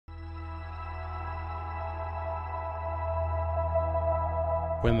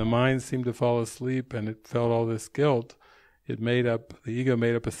when the mind seemed to fall asleep and it felt all this guilt, the ego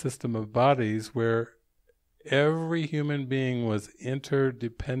made up a system of bodies where every human being was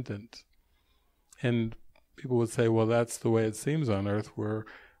interdependent. And people would say, well, that's the way it seems on earth. We're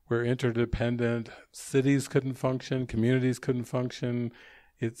interdependent. Cities couldn't function, communities couldn't function.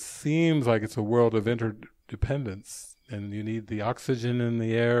 It seems like it's a world of interdependence, and you need the oxygen in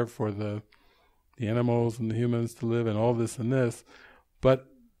the air for the animals and the humans to live, and all this and this. But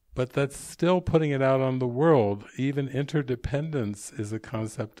that's still putting it out on the world. Even interdependence is a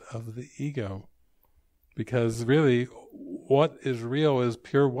concept of the ego. Because really, what is real is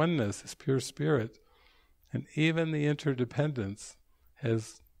pure oneness, is pure spirit. And even the interdependence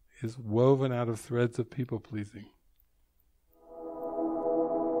is woven out of threads of people-pleasing.